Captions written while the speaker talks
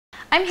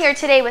I'm here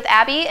today with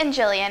Abby and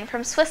Jillian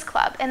from Swiss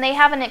Club, and they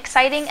have an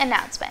exciting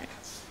announcement.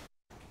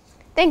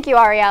 Thank you,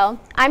 Ariel.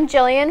 I'm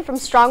Jillian from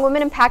Strong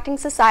Women Impacting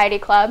Society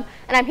Club,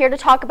 and I'm here to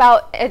talk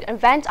about an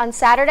event on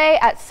Saturday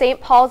at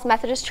St. Paul's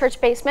Methodist Church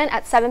basement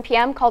at 7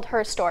 p.m. called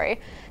Her Story.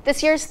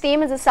 This year's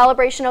theme is a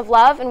celebration of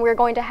love, and we're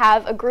going to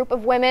have a group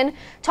of women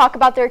talk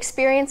about their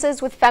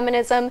experiences with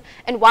feminism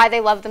and why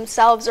they love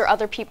themselves or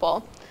other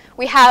people.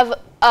 We have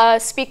a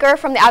speaker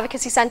from the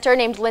Advocacy Center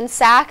named Lynn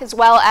Sack, as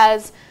well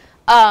as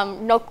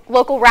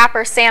local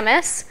rapper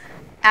Samus.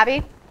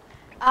 Abby?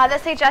 The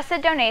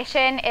suggested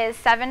donation is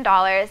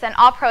 $7, and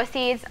all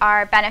proceeds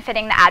are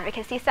benefiting the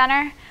Advocacy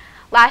Center.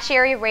 Last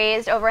year we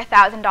raised over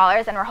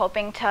 $1,000, and we're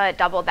hoping to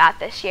double that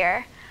this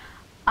year.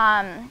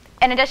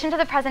 In addition to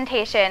the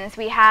presentations,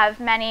 we have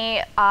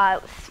many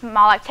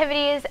small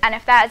activities, and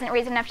if that isn't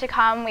reason enough to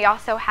come, we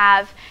also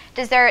have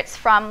desserts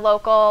from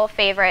local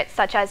favorites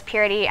such as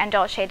Purity and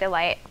Dolce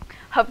Delight.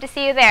 Hope to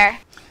see you there.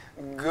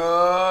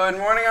 Good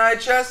morning,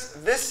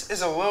 IHS. This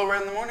is A Little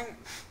Red in the Morning,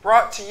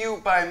 brought to you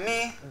by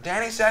me,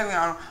 Danny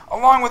Sagliano,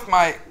 along with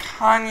my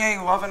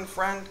Kanye-loving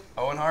friend,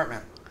 Owen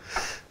Hartman.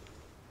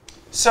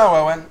 So,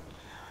 Owen,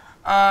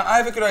 I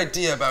have a good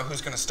idea about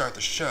who's going to start the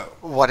show.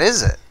 What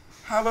is it?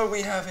 How about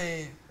we have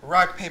a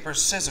rock, paper,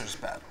 scissors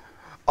battle?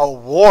 A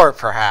war,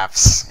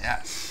 perhaps?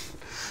 Yes.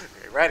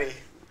 Okay, ready?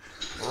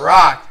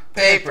 Rock,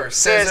 paper,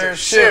 scissors,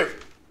 shoot.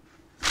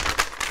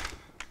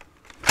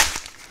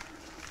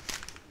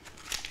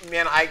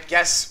 Man, I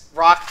guess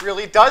rock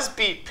really does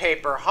beat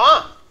paper,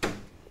 huh?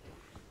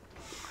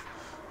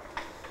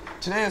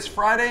 Today is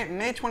Friday,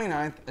 May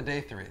 29th, day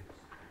 3.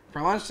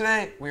 For lunch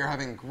today, we are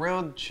having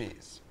grilled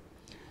cheese.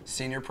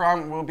 Senior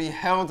prom will be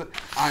held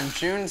on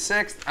June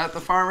 6th at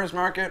the Farmers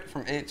Market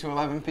from 8 to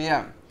 11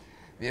 p.m.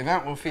 The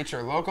event will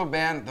feature local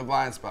band The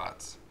Blind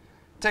Spots.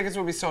 Tickets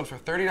will be sold for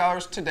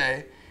 $30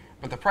 today,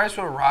 but the price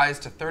will rise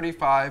to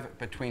 $35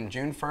 between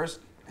June 1st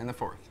and the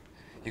 4th.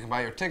 You can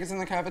buy your tickets in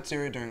the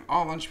cafeteria during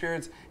all lunch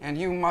periods, and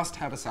you must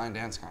have a signed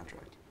dance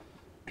contract.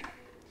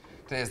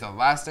 Today is the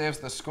last day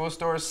of the school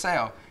store's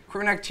sale.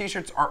 Crewneck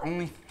t-shirts are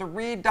only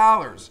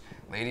 $3.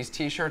 Ladies'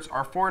 t-shirts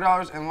are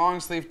 $4, and long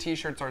sleeve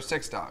t-shirts are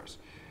 $6.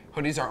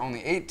 Hoodies are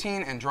only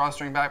 $18, and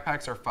drawstring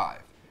backpacks are $5.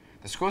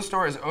 The school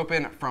store is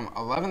open from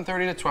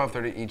 11:30 to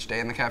 12:30 each day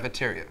in the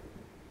cafeteria.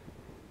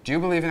 Do you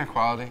believe in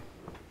equality?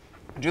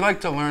 Would you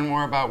like to learn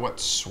more about what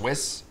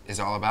Swiss is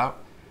all about?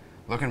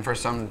 Looking for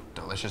some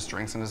delicious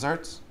drinks and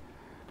desserts?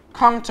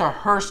 Come to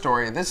Her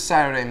Story this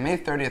Saturday, May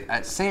 30th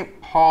at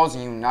St. Paul's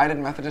United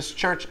Methodist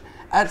Church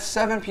at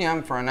 7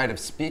 p.m. for a night of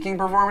speaking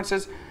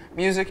performances,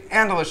 music,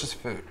 and delicious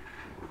food.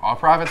 All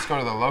profits go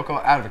to the local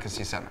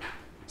Advocacy Center.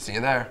 See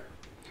you there.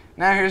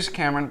 Now here's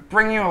Cameron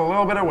bringing you a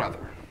little bit of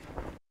weather.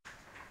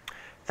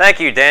 Thank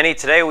you, Danny.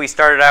 Today we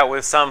started out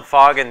with some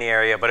fog in the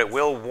area, but it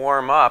will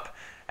warm up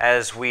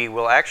as we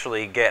will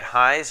actually get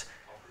highs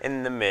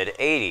in the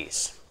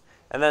mid-80s.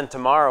 And then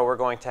tomorrow we're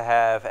going to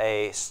have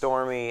a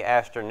stormy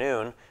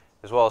afternoon,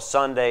 as well as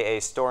Sunday a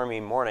stormy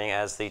morning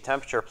as the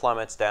temperature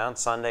plummets down.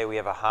 Sunday we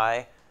have a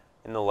high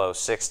in the low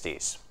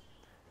 60s.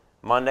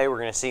 Monday we're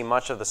going to see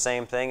much of the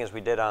same thing as we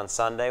did on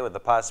Sunday. With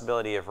the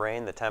possibility of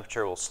rain, the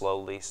temperature will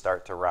slowly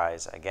start to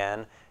rise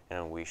again,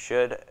 and we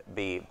should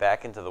be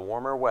back into the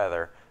warmer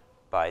weather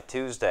by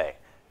Tuesday.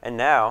 And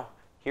now,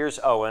 here's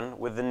Owen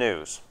with the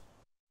news.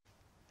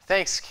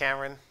 Thanks,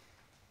 Cameron.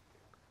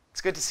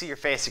 It's good to see your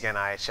face again,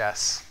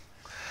 IHS.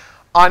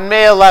 On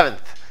May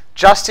 11th,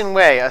 Justin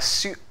Way, a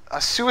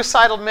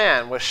suicidal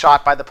man, was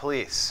shot by the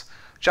police.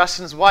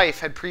 Justin's wife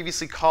had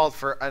previously called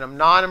for a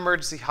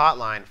non-emergency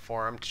hotline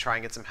for him to try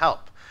and get some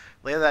help.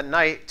 Later that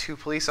night, 2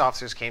 police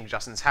officers came to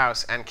Justin's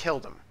house and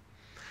killed him.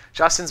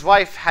 Justin's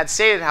wife had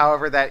stated,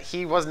 however, that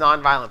he was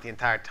nonviolent the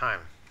entire time.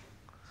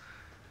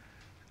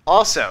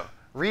 Also,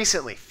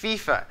 recently,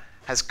 FIFA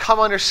has come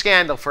under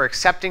scandal for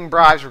accepting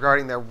bribes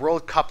regarding their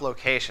World Cup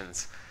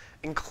locations,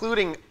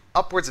 including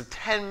upwards of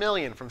 $10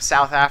 million from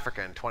South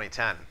Africa in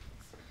 2010.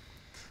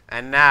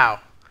 And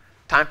now,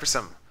 time for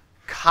some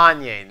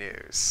Kanye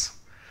news.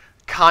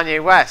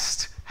 Kanye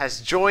West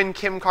has joined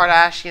Kim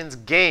Kardashian's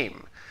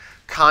game.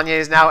 Kanye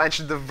has now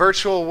entered the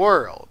virtual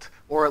world,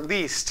 or at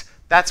least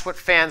that's what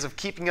fans of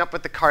Keeping Up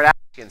with the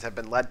Kardashians have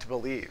been led to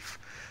believe.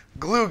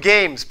 Glue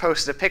Games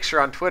posted a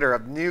picture on Twitter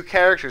of new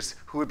characters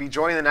who would be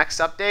joining the next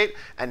update,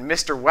 and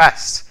Mr.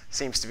 West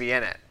seems to be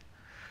in it.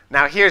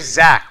 Now here's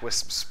Zach with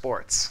some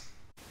sports.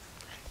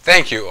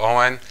 Thank you,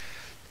 Owen.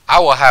 I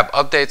will have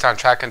updates on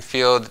track and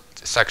field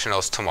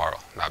sectionals tomorrow.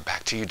 Now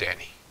back to you,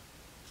 Danny.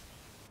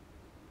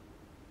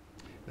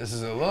 This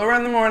is A Little Red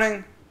in the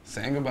Morning,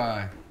 saying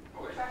goodbye.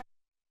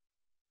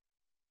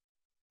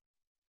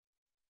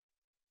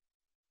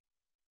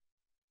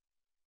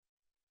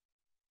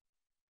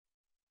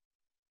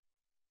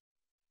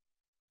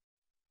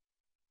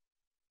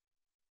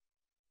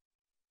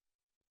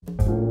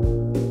 You